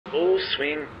Full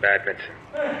swing badminton.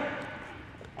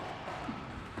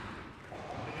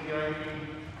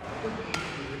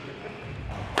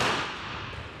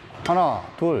 하나,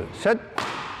 둘, 셋.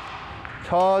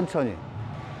 천천히.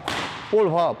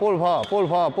 볼 봐, 볼 봐, 볼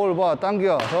봐, 볼 봐.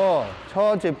 당겨. 더.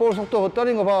 천천히. 볼 속도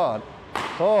떨어진 거 봐.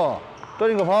 더.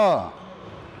 떨어진 거 봐.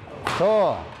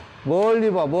 더. 멀리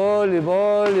봐. 멀리,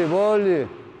 멀리, 멀리.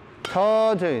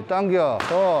 천천히. 당겨.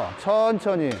 더.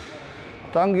 천천히.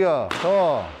 당겨.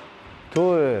 더.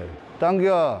 둘.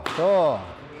 당겨. 더.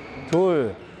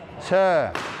 둘.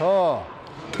 셋. 더.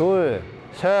 둘.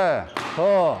 셋.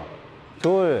 더.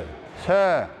 둘.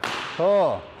 셋.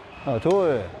 더.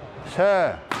 둘.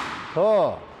 셋.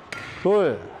 더.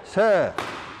 둘. 셋.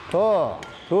 더.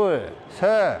 둘.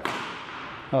 셋.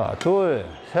 둘.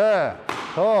 셋.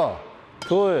 더.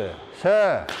 둘.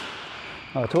 셋.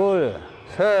 둘.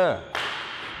 셋.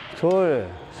 둘.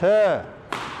 셋.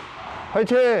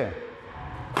 화이팅!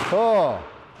 더.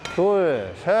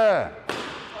 둘. 셋.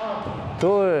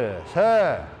 둘.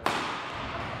 셋.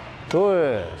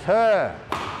 둘. 셋.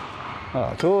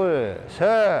 둘.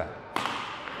 셋.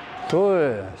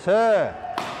 둘. 셋.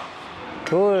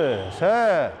 둘.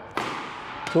 셋.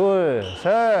 둘.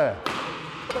 셋.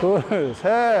 둘.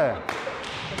 셋.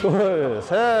 둘.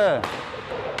 셋.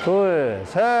 둘.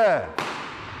 셋.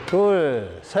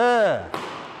 둘. 셋.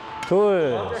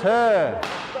 둘. 셋.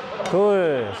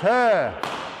 둘.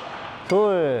 셋.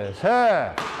 둘.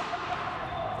 셋.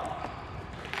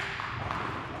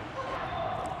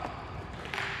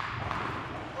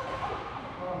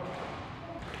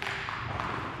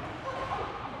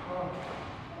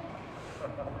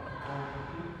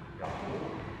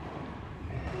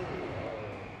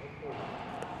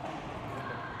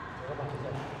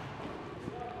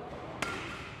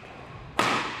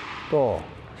 또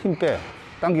힘 빼.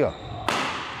 당겨.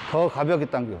 더 가볍게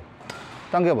당겨.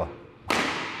 당겨봐.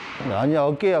 아니야,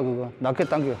 어깨야 그거. 낮게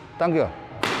당겨. 당겨.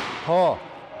 더.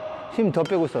 힘 더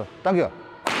빼고 있어. 당겨.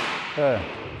 예.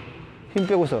 힘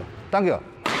빼고 있어. 당겨.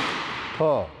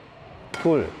 더.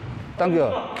 둘.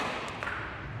 당겨.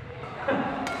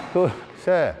 둘.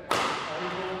 셋.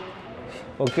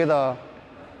 어깨다.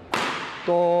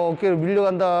 또 어깨를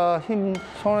밀려간다. 힘,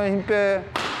 손에 힘 빼.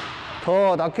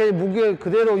 더 낮게 무게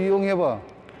그대로 이용해봐.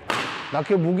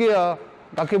 낮게 무게야.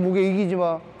 낮게 무게 이기지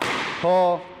마.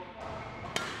 더.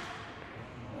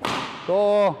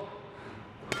 또.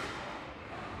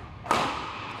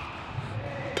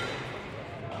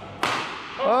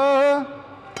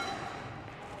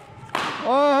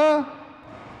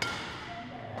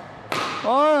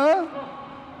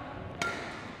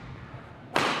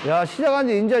 야, 시작한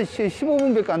지 이제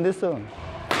 15분밖에 안 됐어.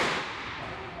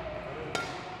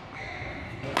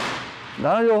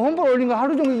 나는 저 홈볼 올린 거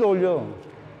하루 종일도 올려.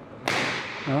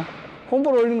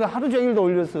 홈볼 올린 거 하루 종일도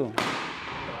올렸어.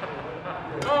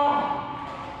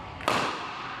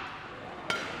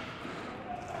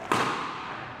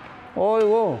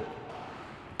 어이구.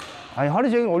 아니, 하루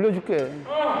종일 올려줄게.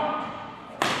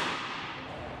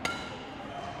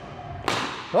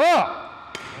 더!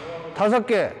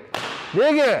 5개,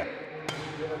 4개,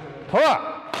 더!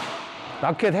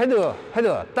 라켓 헤드,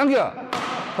 당겨!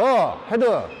 더,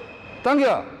 헤드,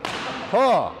 당겨!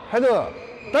 더, 헤드,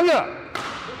 당겨!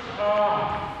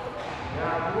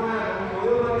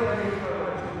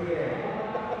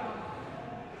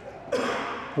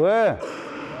 왜?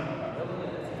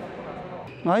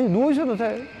 아니, 누워있어도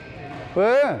돼.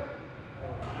 왜?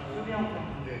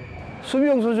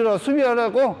 수비형 선수라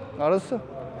수비하라고? 알았어.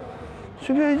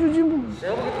 수비해주지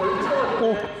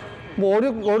뭐. 뭐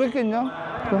어렵겠냐?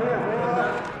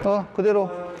 그대로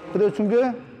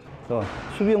준비해.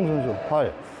 수비형 선수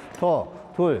발. 더,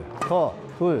 둘, 더,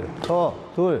 둘, 더,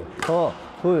 둘, 더,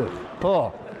 둘,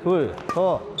 더, 둘,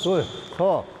 더, 둘,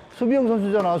 더. 수비형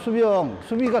선수잖아.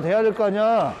 수비가 돼야 될 거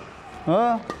아니야.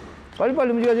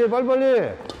 빨리빨리 움직여야지. 빨리빨리.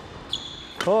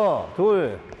 더,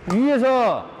 둘.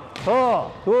 위에서.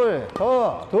 더, 둘,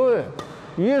 더, 둘.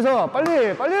 위에서.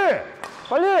 빨리. 더,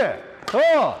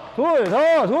 둘,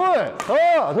 더, 둘,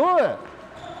 더, 둘.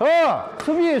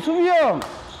 더.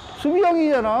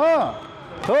 수비형이잖아.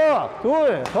 더,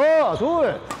 둘, 더,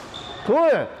 둘.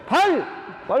 둘. 발!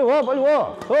 빨리 와.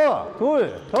 더,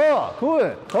 둘, 더,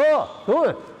 둘, 더,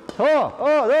 둘.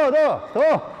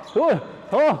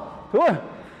 둘.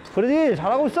 그러지.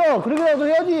 잘하고 있어. 그렇게라도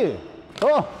해야지.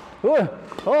 더, 둘.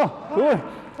 와.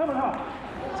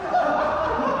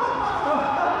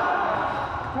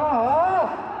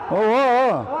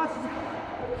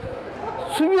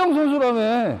 수비형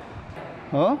선수라며.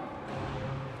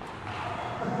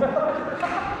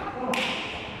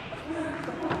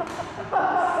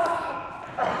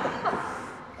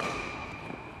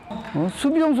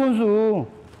 수비형 선수.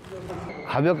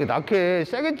 가볍게, 낙해.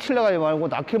 세게 치려고 하지 말고,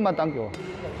 낙해만 당겨.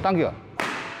 당겨.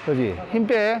 그렇지. 힘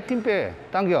빼, 힘 빼.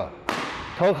 당겨.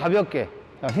 더 가볍게.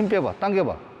 자, 힘 빼봐.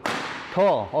 당겨봐.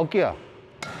 더, 어깨야.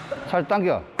 살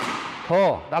당겨.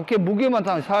 더, 낙해 무게만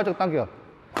당겨. 살짝 당겨.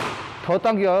 더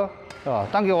당겨. 자,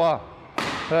 당겨와.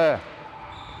 그래.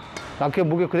 낙해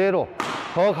무게 그대로.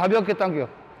 더 가볍게 당겨.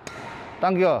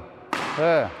 당겨.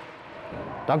 그래.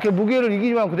 낙해 무게를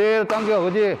이기지만 그대로 당겨.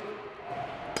 그지?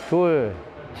 둘.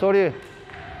 쏘리.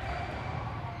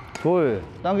 둘.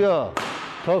 당겨.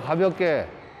 더 가볍게.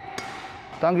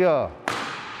 당겨.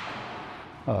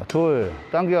 둘.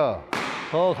 당겨.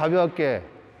 더 가볍게.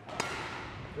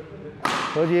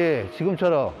 그렇지.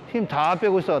 지금처럼 힘 다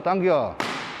빼고 있어. 당겨.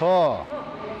 더.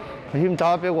 힘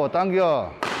다 빼고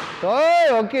당겨.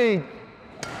 어깨.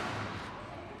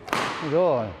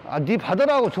 네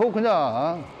받으라고 줘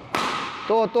그냥.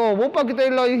 또 못 받기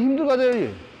때리려고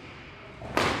힘들어가져야지.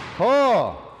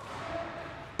 더.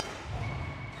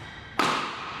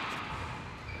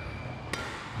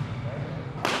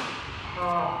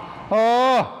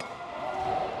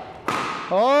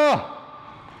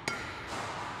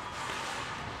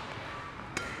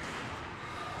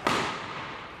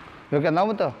 몇 개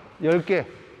남았다. 10개.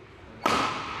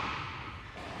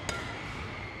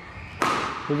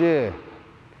 그지?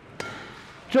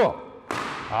 쭉.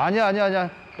 아니야.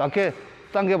 낙해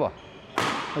당겨봐.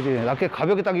 그지? 낙해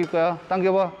가볍게 당길 거야.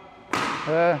 당겨봐.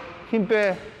 예. 힘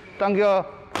빼. 당겨.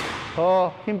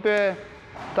 더. 힘 빼.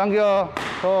 당겨.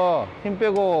 더. 힘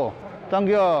빼고.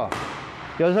 당겨.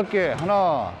 6개.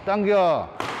 하나. 당겨.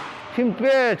 힘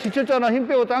빼. 지쳤잖아. 힘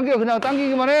빼고 당겨. 그냥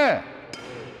당기기만 해.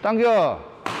 당겨.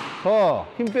 더.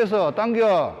 힘 빼서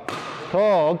당겨.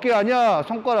 더. 어깨 아니야.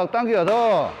 손가락 당겨.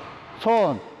 더.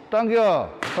 손. 당겨.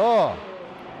 더.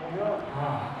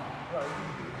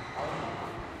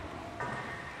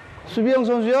 수비형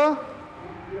선수야?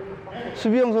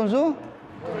 수비형 선수?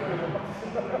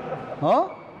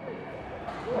 어?